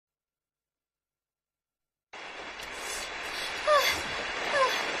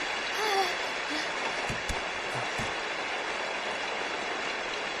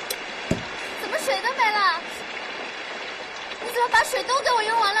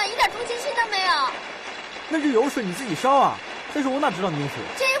那是油水，你自己烧啊。但是我哪知道你用水？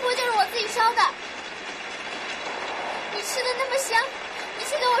这一壶就是我自己烧的。你吃的那么香，你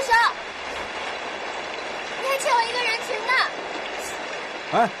去给我烧。你还欠我一个人情呢。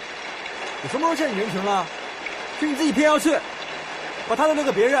哎，我什么时候欠你人情了？是你自己偏要去，把他都留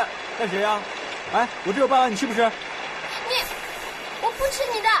给别人，干谁呀？哎，我这有办法，你去不吃？我不吃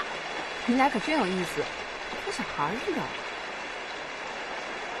你的。你俩可真有意思，跟小孩似的。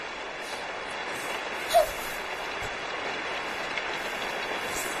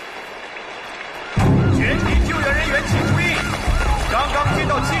全体救援人员请注意，刚刚接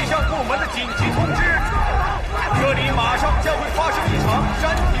到气象部门的紧急通知，这里马上将会发生一场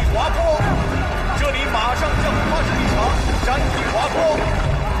山体滑坡。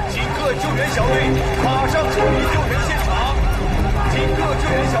请各救援小队马上撤离救援现场。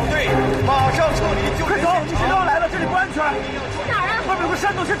快走，你谁要来了，这里不安全。去哪儿啊？外面有个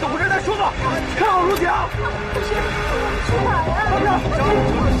山洞，先走过这再说吧。看好路径啊！去哪儿啊？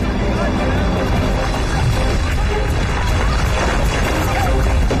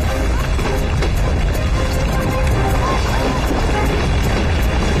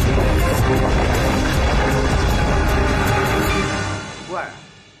喂，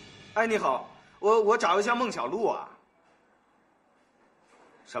哎，你好，我找一下孟小璐啊。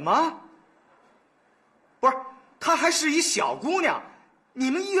什么？不是，她还是一小姑娘，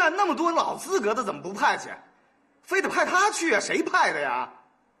你们医院那么多老资格的，怎么不派去？非得派她去啊？谁派的呀？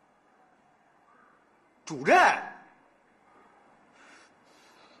主任，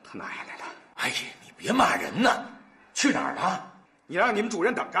他哪来的？哎呀，你别骂人呢！去哪儿了？你让你们主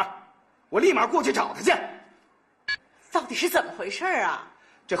任等着，我立马过去找他去。到底是怎么回事啊？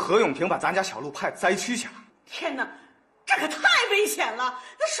这何永平把咱家小璐派灾区去了。天哪，这可太危险了！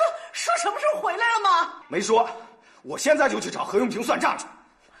那说什么时候回来了吗？没说，我现在就去找何永平算账去。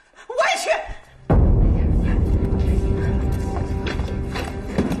我也去。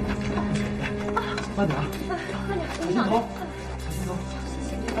慢点啊！慢点，小心头，小心头。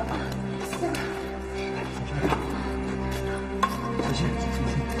谢谢。小心，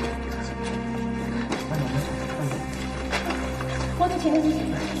慢点，慢点。我走前面，你前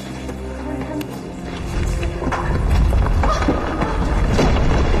面。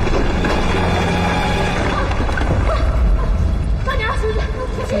慢点啊，兄弟，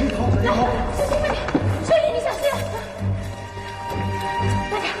小心！来，小心慢点，兄弟你小心。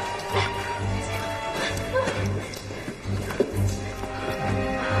慢点，来。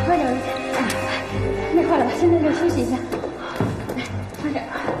慢点，累坏了吧？现在就休息一下。来，慢点，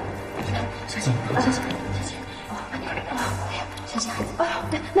小心，小心，小心，慢点，小心孩子，来，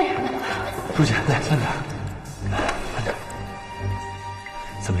慢点，慢点。朱姐，来，慢点，慢点。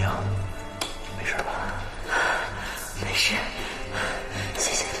怎么样？没事吧？没事，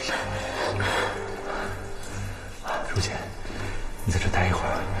谢谢支持。朱姐，你在这待一会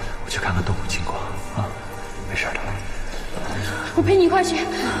儿，我去看看动物情况啊。没事的。我陪你一块去。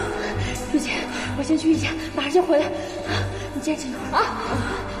朱姐，我先去一下，马上就回来。你坚持一会儿啊。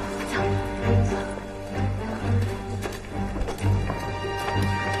走。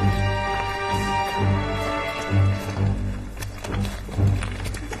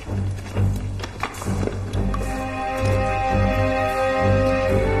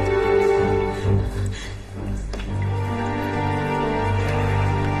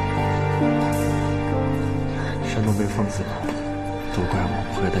山洞被封死了，都怪我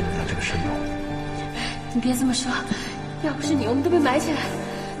不该带你们来这个山洞。你别这么说，要不是你，我们都被埋起来了。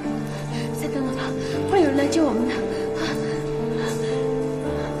再等等吧，会有人来救我们的。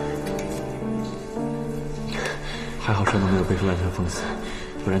还好山洞没有被完全封死，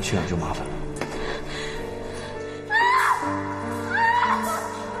不然缺氧就麻烦了。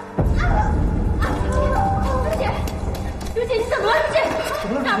如姐，你怎么了？如姐，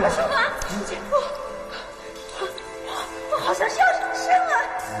哪不舒服啊？如姐，我好像是要生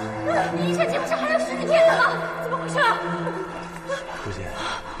了，你医生节目上还有10几天了吗？怎么回事啊？朱姐，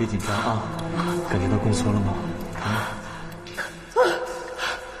别紧张啊，感觉到宫缩了吗？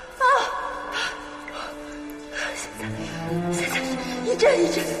现在一阵一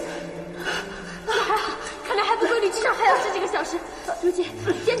阵，还好，看来还不够力，至少还有10几个小时。如姐，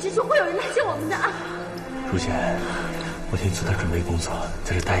坚持住，会有人来救我们的啊！朱姐，我替你做点准备工作，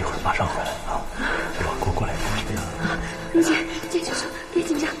在这待一会儿，马上回来啊！来吧，过来。如姐，坚持住，别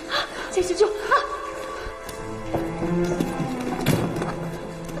紧张啊，坚持住啊！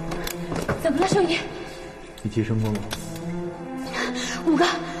怎么了，兄弟？你接生过吗？5个。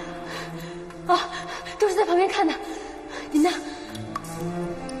哦，都是在旁边看的。你呢？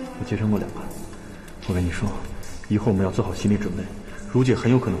我接生过2个。我跟你说，以后我们要做好心理准备，如姐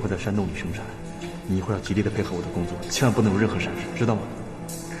很有可能会在山洞里生产。你一会儿要极力的配合我的工作，千万不能有任何闪失，知道吗？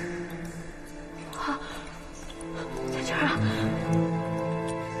好，在这儿啊。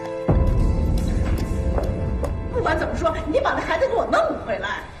不管怎么说，你把那孩子给我弄回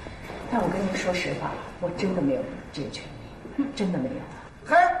来。但我跟您说实话，我真的没有这个权利，真的没有。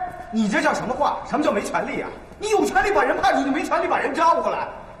嘿，你这叫什么话？什么叫没权利啊？你有权利把人派出去，没权利把人招过来。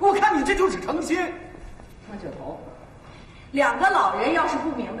我看你这就是诚心。方九头，2个老人要是不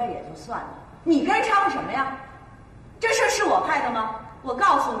明白也就算了，你跟人掺和什么呀？这事是我派的吗？我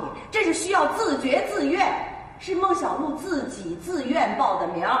告诉你，这是需要自觉自愿，是孟小璐自己自愿报的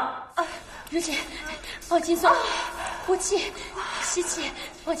名。如姐，放轻松，呼气，吸气，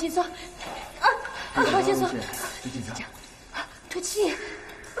放轻松，放轻松，这样，吐气，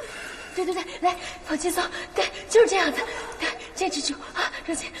对，来，放轻松，对，就是这样子，对，坚持住啊，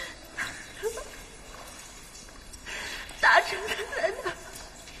如姐。大成在哪？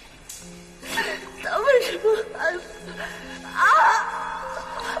他为什么还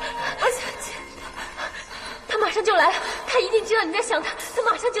我想见他，他马上就来了，他一定知道你在想他，他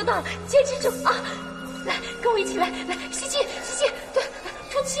马上就到了，坚持住啊！来，跟我一起来，吸气，对，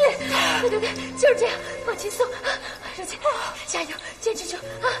吐气，对，就是这样，放轻松啊，如姐，加油，坚持住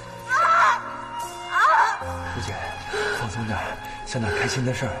如姐，放松点，想点开心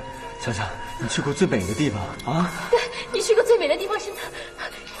的事儿，想想你去过最美的地方啊！对，你去过最美的地方是哪？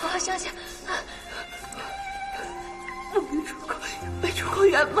好好想想啊！我没出过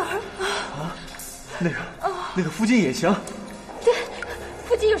远门啊，那个附近也行。对，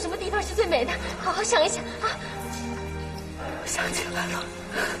附近有什么地方是最美的？好好想一想啊！我想起来了，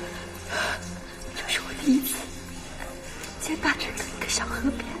这是我第一次见大致的一个小河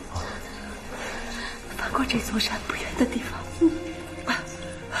边，翻过这座山不远的地方，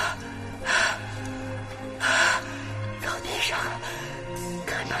草地上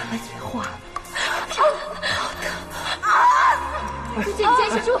开满了野花，好疼啊！如姐，你坚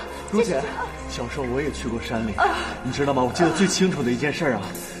持住。如姐，小时候我也去过山里，你知道吗？我记得最清楚的一件事啊，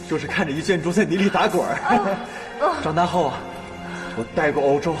就是看着一建筑在泥里打滚。长大后啊，我待过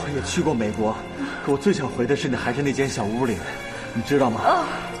欧洲，也去过美国，可我最想回的是还是那间小屋里，你知道吗？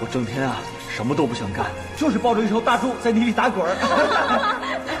我整天啊什么都不想干，就是抱着一头大猪在泥里打滚。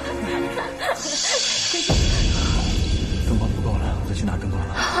灯光不够了，我再去拿灯光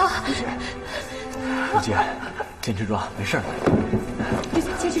了。如姐，坚持住啊，没事的。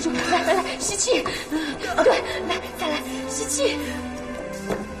坚持住，来，吸气，对，来，再来，吸气，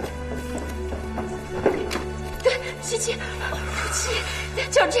对，吸气，呼气，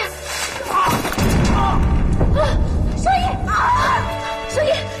就是这样。少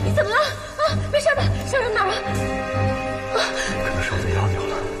爷，你怎么了？没事的，伤着哪儿了？可能是我的腰扭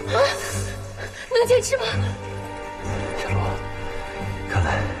了。能坚持吗？小罗，看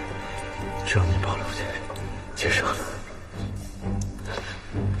来只有你保留接受了。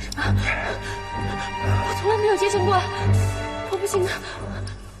我从来没有接受过，我不行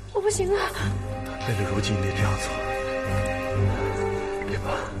啊！为了如今你得这样做，别怕，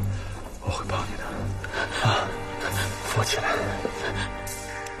我会帮你的。啊，扶起来，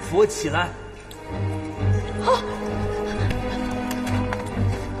扶起来。好。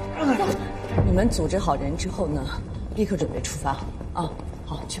你们组织好人之后呢，立刻准备出发啊！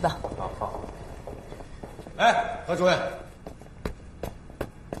好，去吧。好。哎，何主任。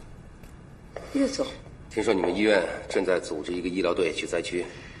岳总，听说你们医院正在组织一个医疗队去灾区，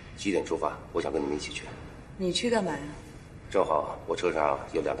几点出发？我想跟你们一起去。你去干嘛呀？正好我车上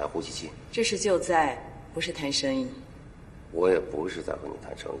有2台呼吸机。这是救灾，不是谈生意。我也不是在和你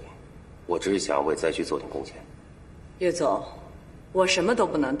谈生意，我只是想为灾区做点贡献。岳总，我什么都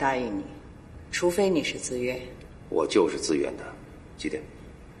不能答应你，除非你是自愿。我就是自愿的。几点？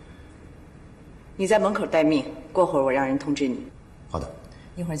你在门口待命，过会儿我让人通知你。好的，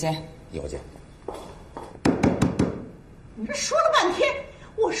一会儿见。一会儿见。你这说了半天，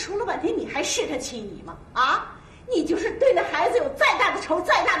我说了半天，你还是他亲姨吗？啊，你就是对那孩子有再大的仇、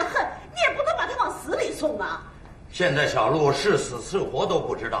再大的恨，你也不能把他往死里送啊！现在小璐是死是活都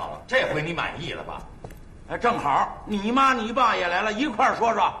不知道了，这回你满意了吧？哎，正好你妈你爸也来了，一块儿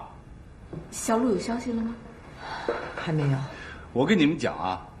说说。小璐有消息了吗？还没有。我跟你们讲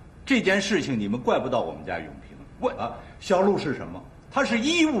啊，这件事情你们怪不到我们家永平。小璐是什么？他是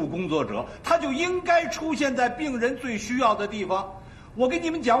医务工作者，他就应该出现在病人最需要的地方。我跟你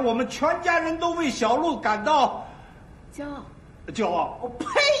们讲，我们全家人都为小璐感到骄傲。骄傲？我呸！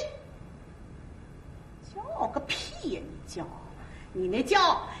骄傲个屁呀！你骄傲，你那骄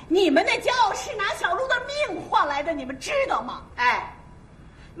傲，你们那骄傲是拿小璐的命换来的，你们知道吗？哎，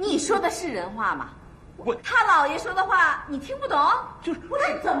你说的是人话吗？他姥爷说的话你听不懂？就是不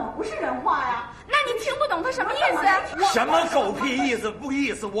是怎么不是人话呀？那你听不懂他什么意思？什么狗屁意思不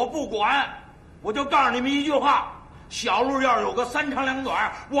意思我不管，我就告诉你们一句话：小路要是有个3长2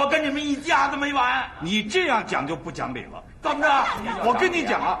短，我跟你们一家子没完。你这样讲就不讲理了。怎么着？我跟你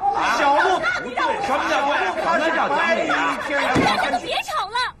讲啊，小路不对，什么叫对？什么叫讲理啊？大家都别吵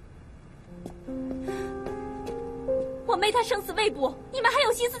了。我妹她生死未卜，你们还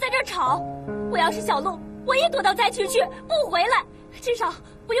有心思在这儿吵？我要是小路，我也躲到灾区去，不回来，至少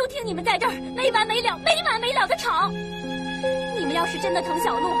不用听你们在这儿没完没了的吵。你们要是真的疼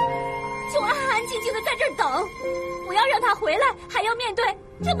小路，就安安静静的在这儿等，不要让她回来，还要面对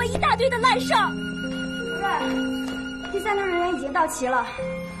这么一大堆的烂事儿。第3轮人员已经到齐了。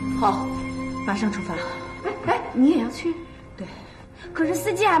好，马上出发。哎，你也要去？对。可是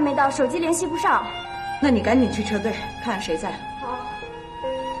司机还没到，手机联系不上。那你赶紧去车队，看谁在。好。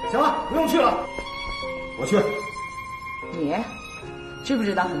行了，不用去了，我去。你知不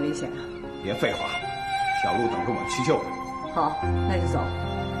知道很危险啊？别废话，小路等着我去救。好，那就走。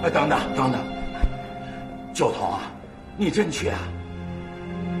哎，等等，舅头啊，你真去啊？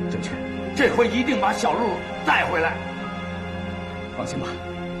真去。这回一定把小路带回来。放心吧。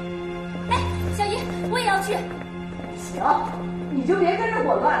哎，小姨，我也要去。行，你就别跟着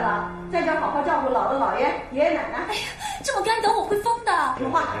我乱了，在这儿好好照顾姥姥姥爷、爷爷奶奶。哎呀，这么干等我会疯的。听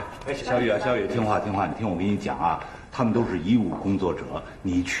话。哎，小雨啊，听话，你听我跟你讲啊，他们都是医务工作者，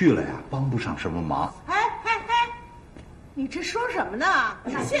你去了呀，帮不上什么忙。哎，你这说什么呢？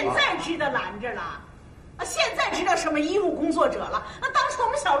你现在知道拦着了？现在知道什么医务工作者了？那当初我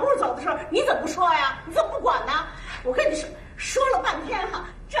们小路走的时候，你怎么不说呀？你怎么不管呢？我跟你说了半天哈，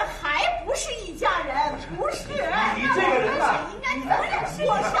这还不是一家人，不是。你这个人啊，应该怎么是一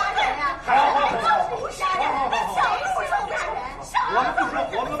家人呀？就是一家人，那小路是一家人，小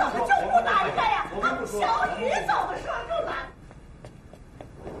路走的就不拦着呀。小雨走的时候就拦。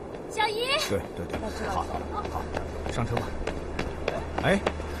小姨。对，好，上车吧。哎，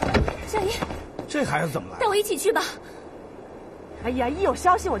小姨。这孩子怎么来？带我一起去吧。哎呀，一有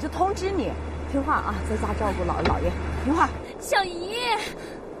消息我就通知你，听话啊，在家照顾姥姥姥爷，听话。小姨，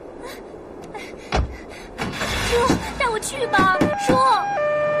叔，带我去吧，叔。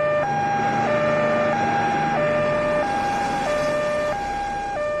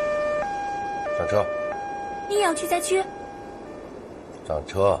上车。你也要去灾区？上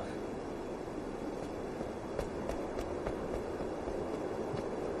车。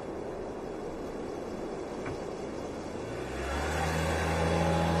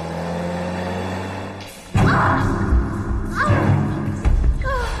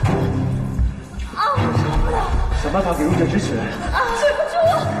想办法给荣姐支起来。谁不救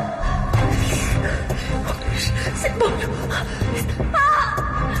我？谁帮助我？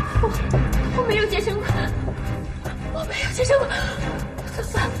我没有接生过，怎么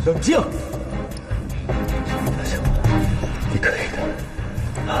办？冷静，你可以的。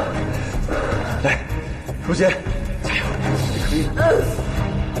来，如姐，加油，你可以的。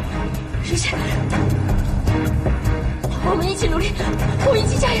如姐，我们一起努力，我们一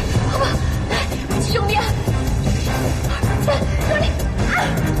起加油，好吧？来，一起用力啊！1、2、3，用力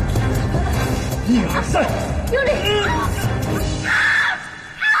！1、2、3，用力！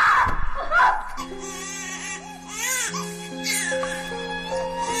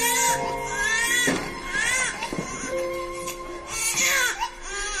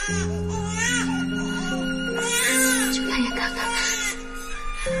就看眼看看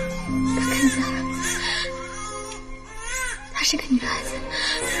一下，她是个女孩子，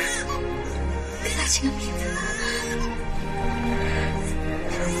给她起个名字。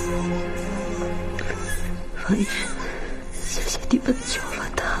王爷，谢谢你们救了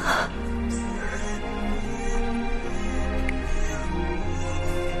他。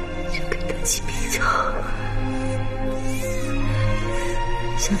就给他起名字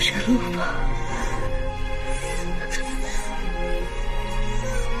小山路吧。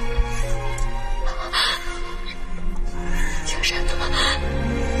小山路。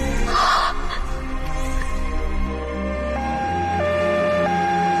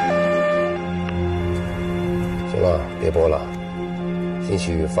别播了，兴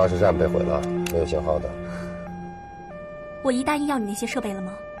许发射站被毁了，没有信号的。我姨答应要你那些设备了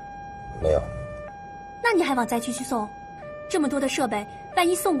吗？没有。那你还往灾区去送？这么多的设备，万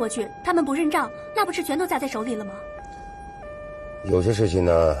一送过去，他们不认账，那不是全都砸在手里了吗？有些事情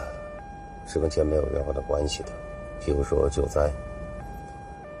呢，是跟钱没有任何的关系的，譬如说救灾。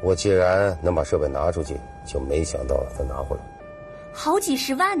我既然能把设备拿出去，就没想到再拿回来。好几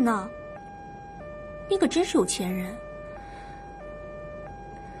十万呢！你可真是有钱人。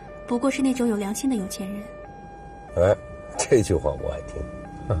不过是那种有良心的有钱人。哎，这句话我爱听。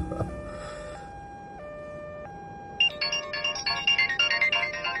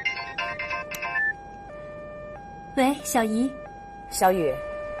喂，小姨。小雨，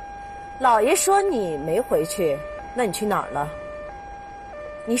老爷说你没回去，那你去哪儿了？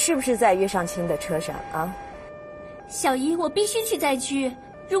你是不是在岳尚卿的车上啊？小姨，我必须去灾区。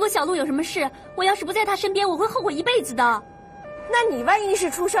如果小路有什么事，我要是不在他身边，我会后悔一辈子的。那你万一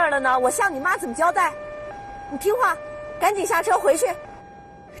是出事了呢？我向你妈怎么交代？你听话，赶紧下车回去。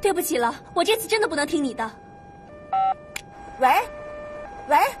对不起了，我这次真的不能听你的。喂，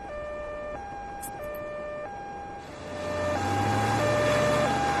喂。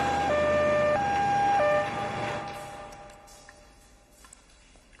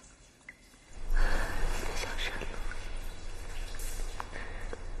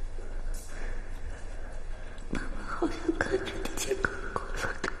好像看着你健康快乐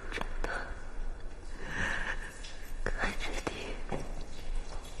的长大，看着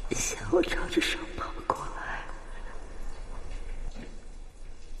你向我朝着手跑过来，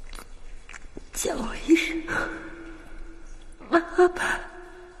叫我一声妈妈。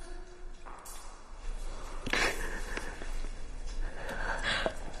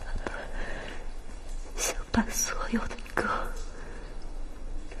想把所有的歌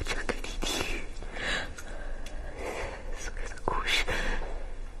都唱给你听，所有的故事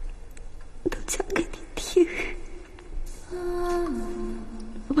都讲给你听。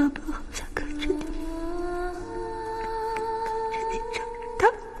妈妈好想看着你，看着你长大。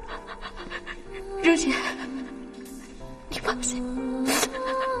如姐，你放心，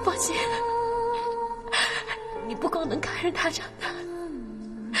放心，你不光能看着他长大，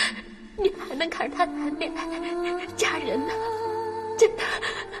你还能看着他谈恋爱、嫁人呢。真的，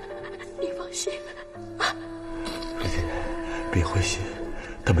你放心。如姐，别灰心，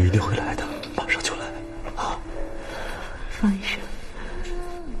他们一定会来的，马上就来啊！方医生，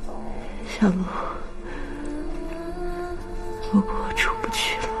小路，如果我出不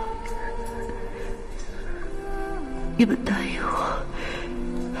去了，你们答应我，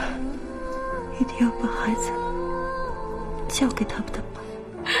一定要把孩子交给他们的爸。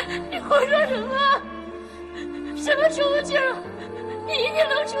你胡说什么？什么出不去了？你一定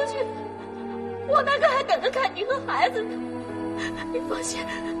能出去。我那个还等着看你和孩子呢。你放心，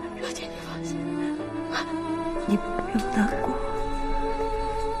若姐，你放心，你不用难过。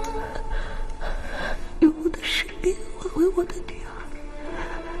有我的身边挽回我的女儿，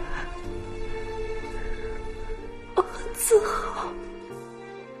我很自豪，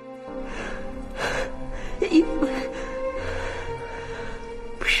因为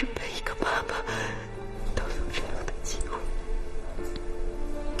不是每一个妈妈都有这样的机会。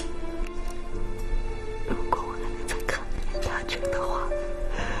如果我还能再看见他这样的话，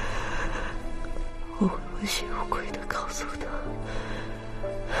我会问心无愧地告诉他，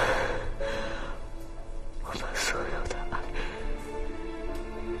我把所有的爱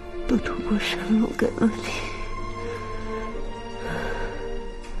都通过山路给了你。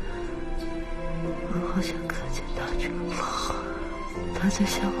我好想看见他这样跑，他在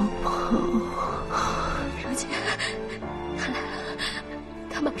向我跑。如姐，他来了，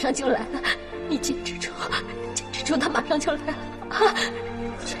他马上就来了，你坚持住，坚持住，他马上就来了啊！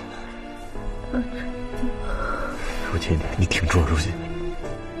如姐，你挺住，如姐。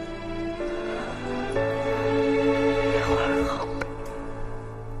一会儿好。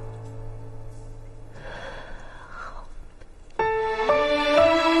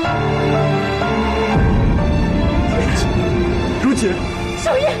如姐，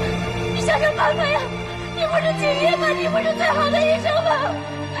守夜，你想想办法呀！你不是敬业吗？你不是最好的医生吗？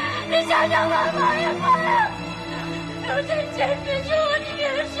你想想办法呀，快呀！如姐，坚持住，你别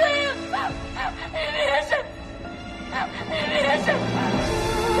睡呀！你别睡，你别睡！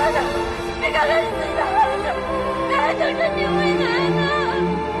等等，你看看你自己的孩子，你还等着你回来呢，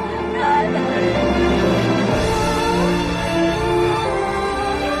孩子。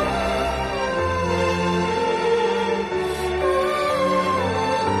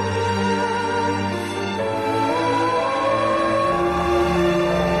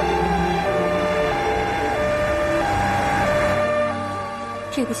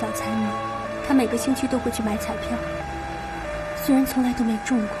这个小才女，她每个星期都会去买彩票，虽然从来都没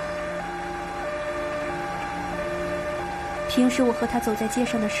中过。平时我和她走在街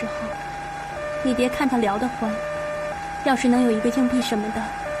上的时候，你别看她聊得欢，要是能有一个硬币什么的，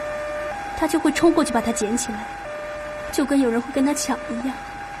她就会冲过去把它捡起来，就跟有人会跟她抢一样。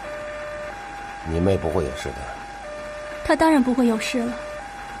你妹不会有事的。她当然不会有事了，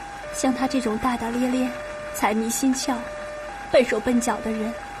像她这种大大咧咧、财迷心窍、笨手笨脚的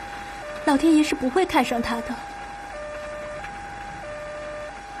人，老天爷是不会看上他的。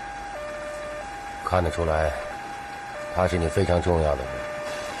看得出来，他是你非常重要的人。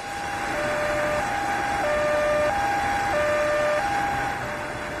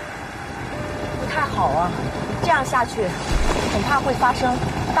不太好啊，这样下去，恐怕会发生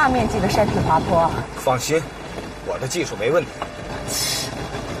大面积的山体滑坡。放心，我的技术没问题。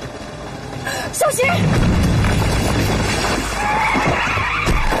小心！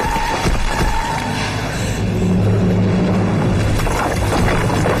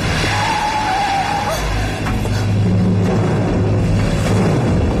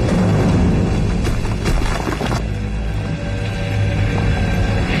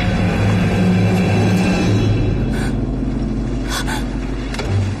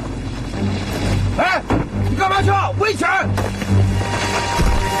哎，你干嘛去？危险！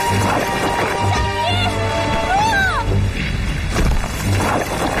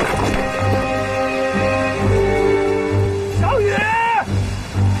小雨，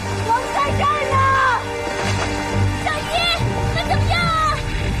我们在这儿呢。小雨，你们怎么样？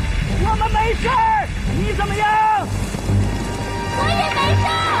我们没事儿，你怎么样？我也没事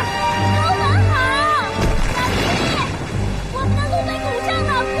儿，都很好。小雨，我们的路被堵上了，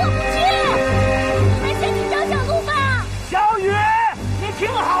过不去。你们先去找小路吧。小雨，你听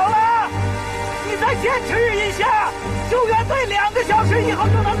好了，你再坚持一下，救援队2个小时以后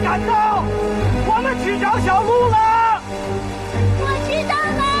就能赶到。我们去找小路了。我知道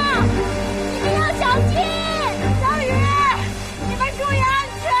了，你们要小心。小雨，你们注意安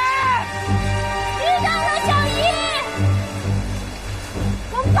全。知道了，小雨。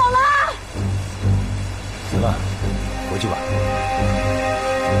我们走了。行了，回去吧。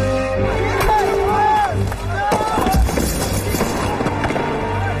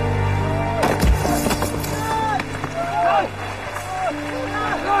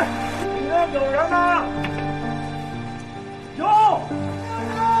里面有人吗？有。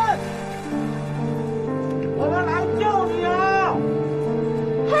我们来救你啊！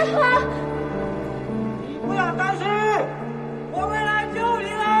还好。你不要担心，我们来救你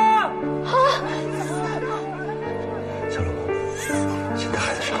了。好。小龙，先带孩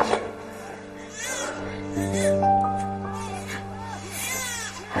子上去。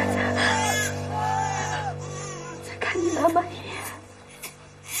再看你妈妈一眼。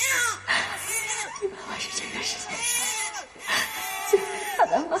你妈妈是这个世界上最伟大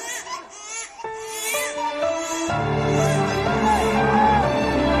的妈。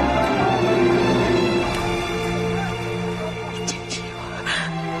坚持一会儿。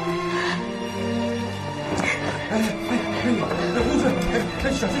露水，小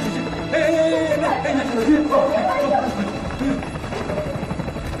心小心！小心！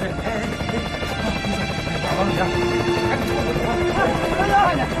往里边。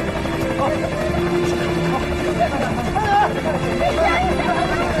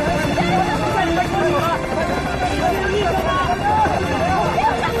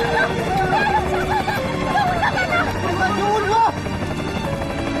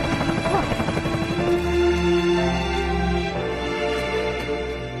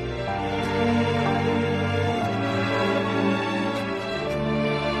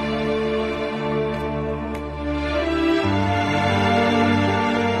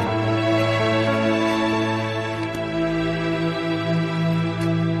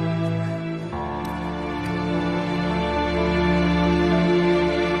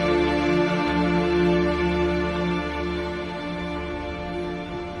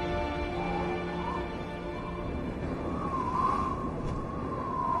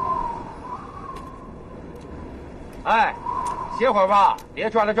哎，歇会儿吧，别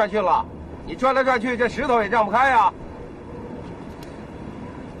转来转去了。你转来转去，这石头也让不开呀。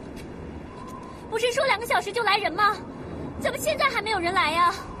不是说2个小时就来人吗？怎么现在还没有人来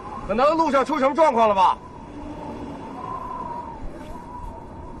呀？可能路上出什么状况了吧？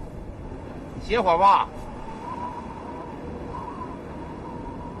歇会儿吧。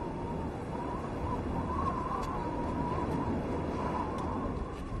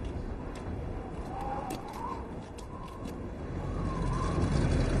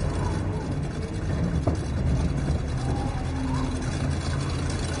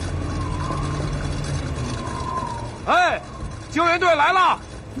哎，救援队来了！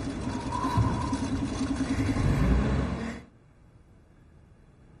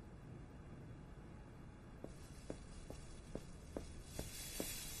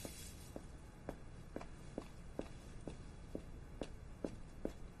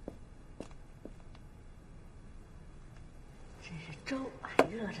这是粥，还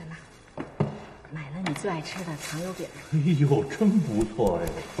热着呢。买了你最爱吃的糖油饼。哎呦，真不错哎！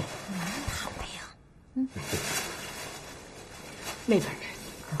那边吃。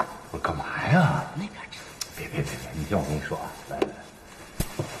我干嘛呀？那边吃。别，你听我跟你说啊，来，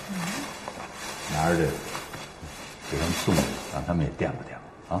拿着这个，给他们送去，让他们也垫吧垫吧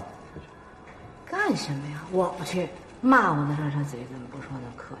啊！干什么呀？我不去，骂我呢，这嘴怎么不说那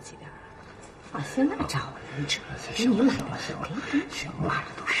客气点啊？现在找人吃，行了，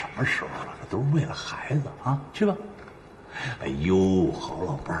这都什么时候了？这都是为了孩子啊！去吧。哎呦，好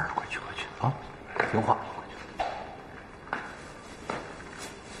老伴儿，快去啊！听话，快去。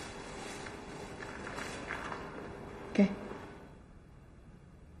给。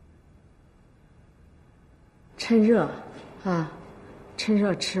趁热，啊，趁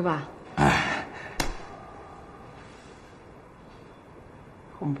热吃吧。哎，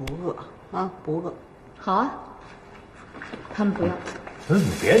我们不饿啊，不饿。好啊，他们不要。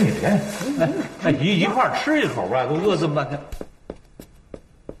你别，一块儿吃一口吧，都饿这么半天。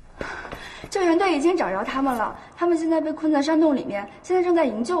救援队已经找着他们了，他们现在被困在山洞里面，现在正在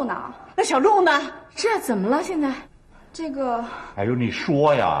营救呢。那小鹿呢？这怎么了？现在？这个……哎呦，你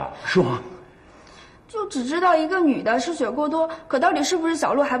说呀，说。就只知道一个女的失血过多，可到底是不是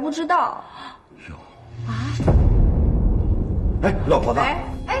小鹿还不知道。哟啊！哎，老婆子，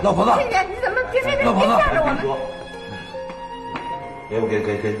老婆子，倩倩，你怎么别吓着我们？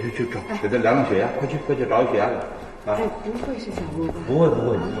去找，给他量量血压，快去找血压去。哎，不会是小鹿吧？不会。过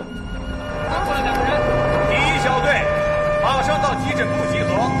来2个人，第1小队马上到急诊部集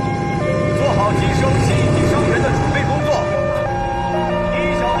合，做好接收新一批伤员的准备工作。第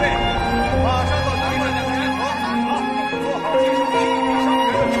1小队马上到急诊部集合，做好接收新一批伤员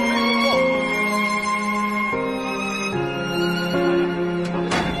的准备工作。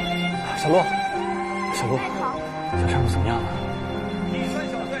小鹿，小山路怎么样了？第3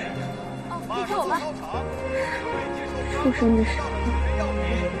小队马上到操场。出生的时候，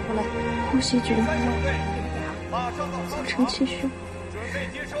呼吸窘迫，造成气胸，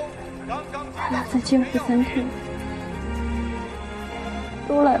还要再监护3天，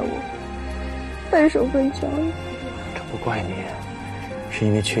都赖我，笨手笨脚的。这不怪你，是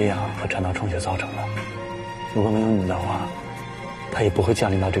因为缺氧和肠道充血造成的。如果没有你的话，他也不会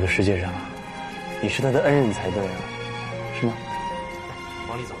降临到这个世界上啊！你是他的恩人才对啊，是吗？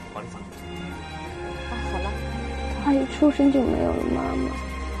往里走。好了。他一出生就没有了妈妈，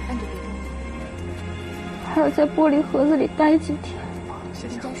还要在玻璃盒子里待几天。先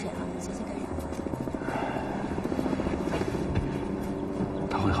沾水了，小心感染。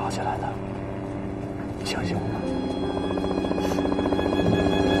他会好起来的，你相信我吗？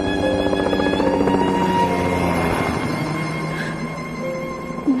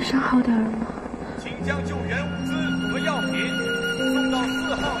你伤好点了吗？请将救援物资和药品送到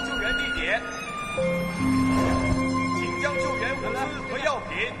4号救援地点。请将救援物资和药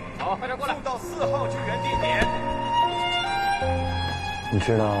品送到4号救援地点。你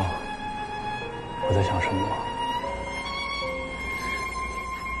知道我在想什么吗？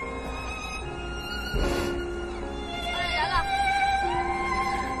来了！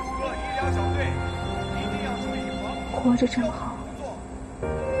各医疗小队一定要注意防护。活着真好。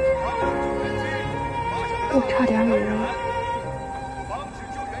我差点以为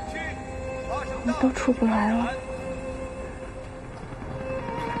我们都出不来了。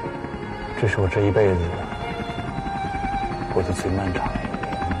这是我这一辈子活得最漫长的一年。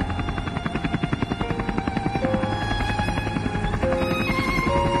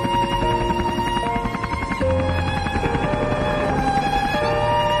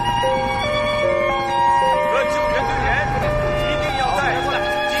各救援队员一定要在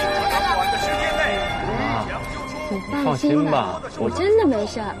尽可能短的时间内抢救出。你放心吧，我真的没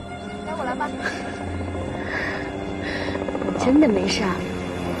事儿。该我来吧。我真的没事儿。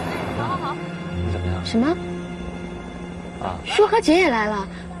好。你怎么样？什么？啊？舒和姐也来了，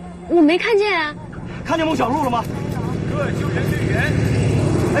我没看见啊。看见孟小璐了吗？各救援队员，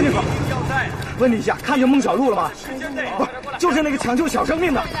哎，那个，要在问你一下，看见孟小璐了吗？时间内，不，就是那个抢救小生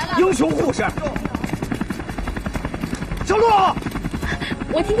命的英雄护士。小璐，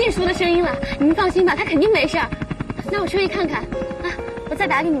我听见舒的声音了，你们放心吧，他肯定没事儿。那我出去看看啊，我再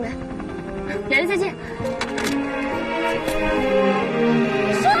打给你们。来了，再见。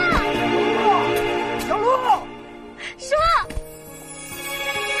小璐，舒，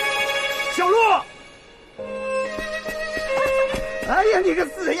小璐，哎呀，你个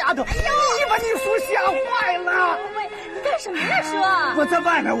死丫头！哎呦，你把你叔吓坏了！你干什么呀，舒？我在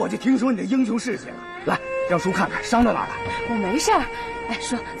外面我就听说你的英雄事迹了，来让叔看看伤到哪儿了。我没事儿。哎，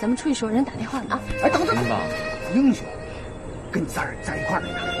叔，咱们出去时候人打电话呢啊。哎，等，英雄，跟你仨人在一块儿呢。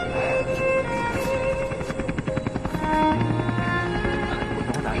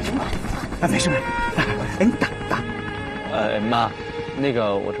我打电话。没事没事。哎，你打。妈，那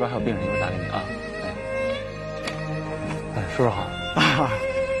个我这边还有病人，一会儿打给你啊。叔叔好。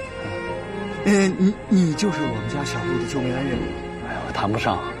你就是我们家小路的救命恩人。哎呀，我谈不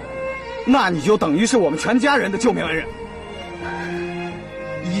上。那你就等于是我们全家人的救命恩人。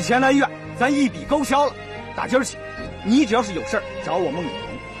以前来医院，咱一笔勾销了。打今儿起，你只要是有事儿找我孟雨桐，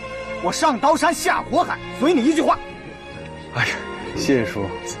我上刀山下火海，随你一句话。哎呀，谢谢叔。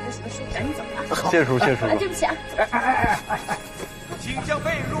行，叔，赶紧走啊！谢谢叔，谢谢叔。对不起啊。请将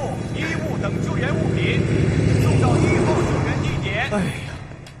被褥、衣物等救援物品送到1号救援地点。哎呀，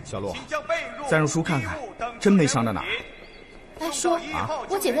小路，再让叔看看，真没伤到哪儿。哎，叔啊，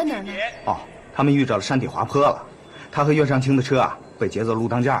我姐在哪儿呢？哦，他们遇着了山体滑坡了，他和岳尚卿的车啊被劫走路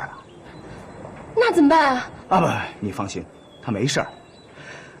当架了。那怎么办啊？不，你放心，他没事儿。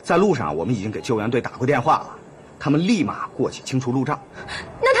在路上，我们已经给救援队打过电话了，他们立马过去清除路障。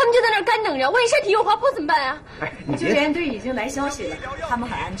那他们就在那儿干等着，万一山体又滑坡怎么办啊？救援队已经来消息了，他们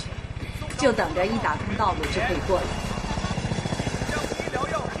很安全，就等着一打通道路就可以过来。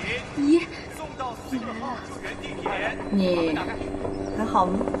咦，你还好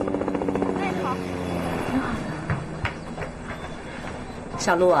吗？哎，好，挺好的。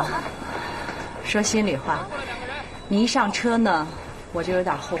小路啊，说心里话，你一上车呢，我就有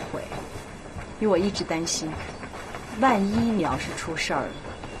点后悔，因为我一直担心，万一你要是出事儿了，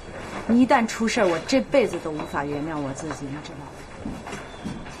你一旦出事儿，我这辈子都无法原谅我自己，你知道吗？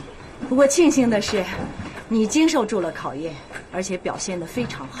不过庆幸的是，你经受住了考验，而且表现得非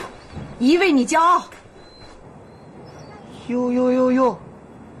常好，一为你骄傲。哟，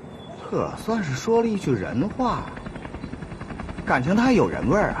可算是说了一句人话，感情他还有人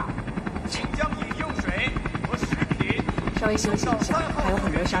味儿啊。请将饮用水和食品稍微休息一下，还有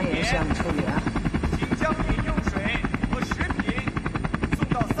很多伤员需要你处理啊。请将饮用水和食品送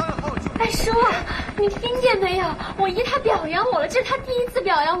到3号救援。哎，叔，你听见没有？我姨她表扬我了，这是她第一次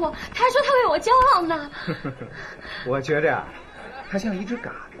表扬我，她还说她为我骄傲呢。我觉着啊，它像一只蛤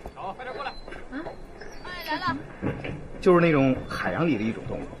蜊。好，快点过来。啊，哎，来了。就是那种海洋里的一种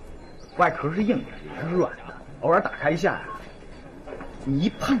动物，外壳是硬的，里面是软的，偶尔打开一下啊，你一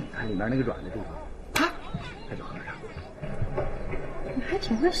碰它里面那个软的地方，啪，它就合上。你还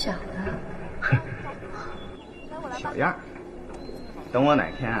挺会想的。小样。等我哪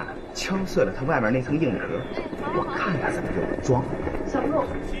天啊敲碎了它外面那层硬壳，我看它怎么就能装。小路，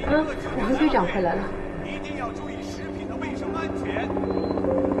我和队长回来了。一定要注意食品的卫生安全。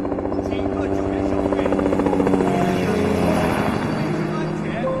几个救援小队。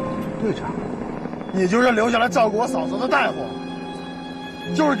队长，你就是留下来照顾我嫂子的大夫，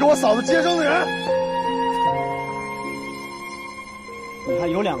就是给我嫂子接生的人。你还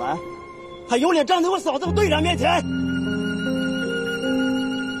有脸来？还有脸站在我嫂子和队长面前？对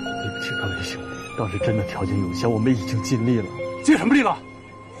不起，各位兄弟，当时真的条件有限，我们已经尽力了。尽什么力了？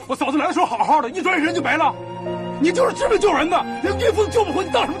我嫂子来的时候好好的，一转眼人就没了。你就是治病救人的，连孕妇都救不活，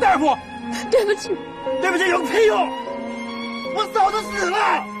你当什么大夫？对不起，对不起有个屁用！我嫂子死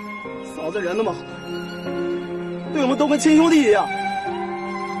了。嫂子人那么好，对我们都跟亲兄弟一样。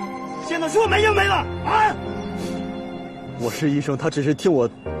现在说没就没了啊！我是医生，他只是听我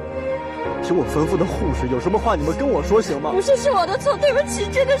吩咐的护士，有什么话你们跟我说行吗？不是，是我的错，对不起，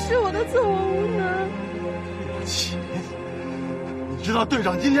真的是我的错，我无能。对不起，你知道队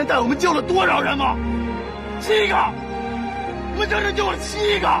长今天带我们救了多少人吗？7个，我们整整救了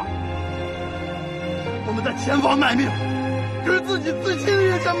7个。我们在前方卖命。可是自己最亲的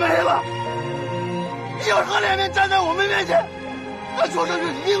人却没了，有何脸面站在我们面前？他说这是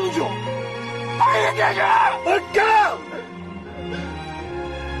英雄，他也这是干！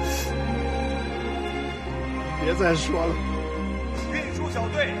别再说了。运输小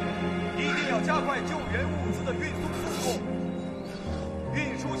队一定要加快救援物资的运送速度。运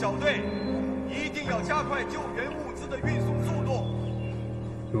输小队一定要加快救援物资的运送速度。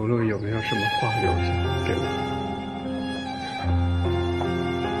露露有没有什么话留下给我？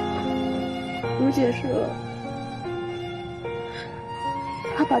卢姐说，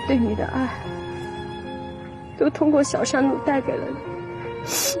爸爸对你的爱都通过小山路带给了你。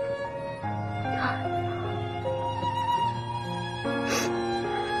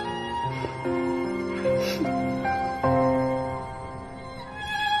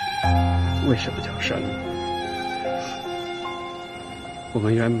为什么叫山路？我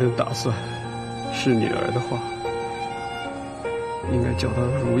们原本打算是女儿的话，应该叫她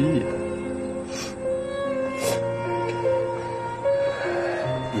如意的。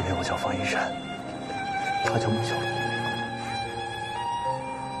因为我叫方一山，他叫孟小璐。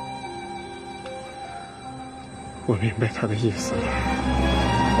我明白他的意思了。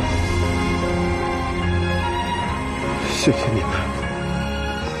谢谢你们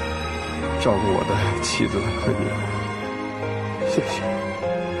照顾我的妻子和女儿，谢谢。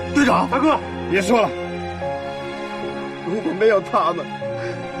队长，大哥，别说了，如果没有他们，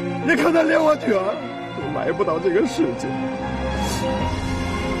也可能连我女儿都来不到这个世界。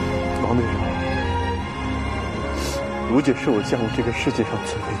王队长，卢姐是我见过这个世界上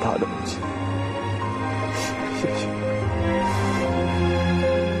最伟大的母亲，谢谢。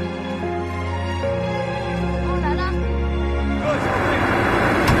我来了。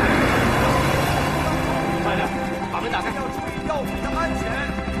快点，把门打开，要注意药品的安全。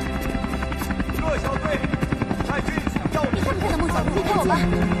各小队在运输药品。你看不看到孟小璐？你跟我吧。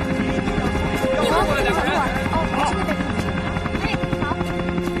你们过来两个人。好。哎，好。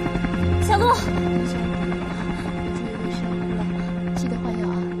小璐。记得换药啊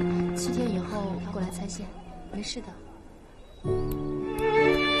，7天以后过来拆线，没事的。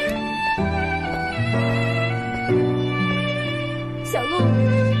小璐，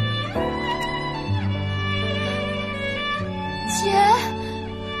姐，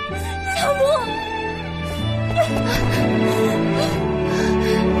小璐，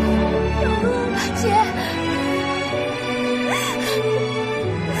小璐，姐，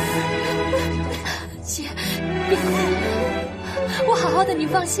姐，别哭，我好好的，你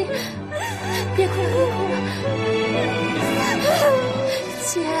放心，别哭了，别哭了，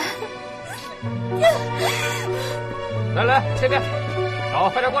姐。来，这边，好，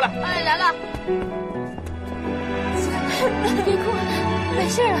快点过来。哎，来了。你别哭，没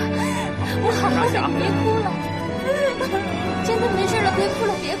事了，我好好的，你别哭了，真的没事了，别哭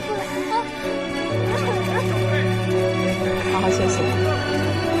了，别哭了啊！好好休息。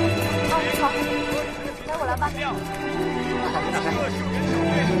好，该我了吧？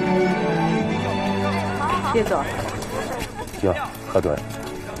叶总。哟，何主任，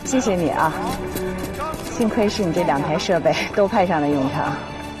谢谢你啊。幸亏是你这2台设备都派上了用场，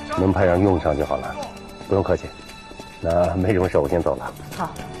能派上用场就好了，不用客气。那没什么事，我先走了。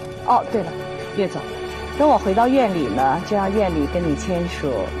好。哦，对了，岳总，等我回到院里呢，就让院里跟你签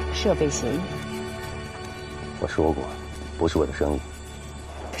署设备协议。我说过，不是为了生意。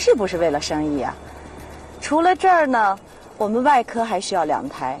是不是为了生意啊？除了这儿呢，我们外科还需要2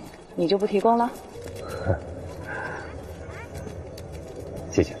台，你就不提供了？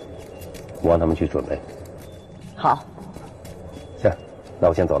谢谢，我让他们去准备。好。行，那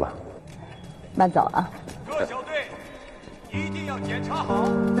我先走了。慢走啊。各小队一定要检查好，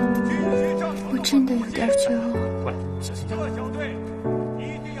军需证。我真的有点绝望。各小队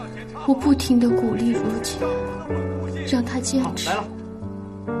一定要检查好。我不停地鼓励如姐，让她坚持。来了。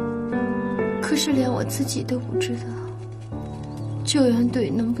可是连我自己都不知道，救援队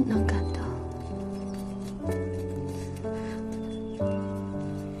能不能赶到。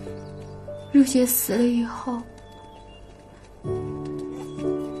如姐死了以后，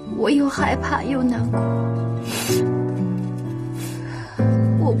我又害怕又难过。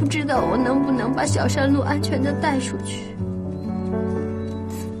我不知道我能不能把小山路安全地带出去，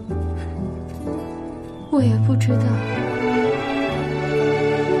我也不知道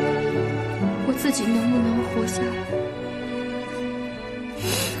我自己能不能活下来。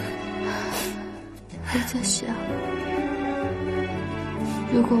我在想，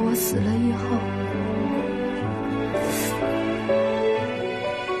如果我死了以后，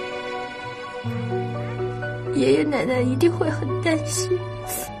爷爷奶奶一定会很担心，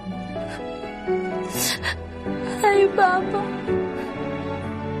还有爸爸，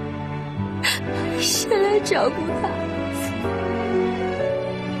谁来照顾他？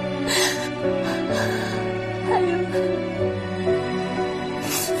还有，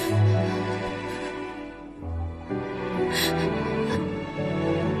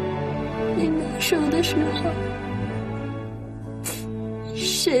你难受的时候，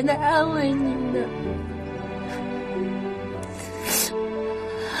谁来安慰你呢？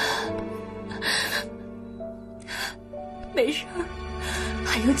没事儿，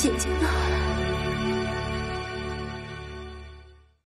还有姐姐呢。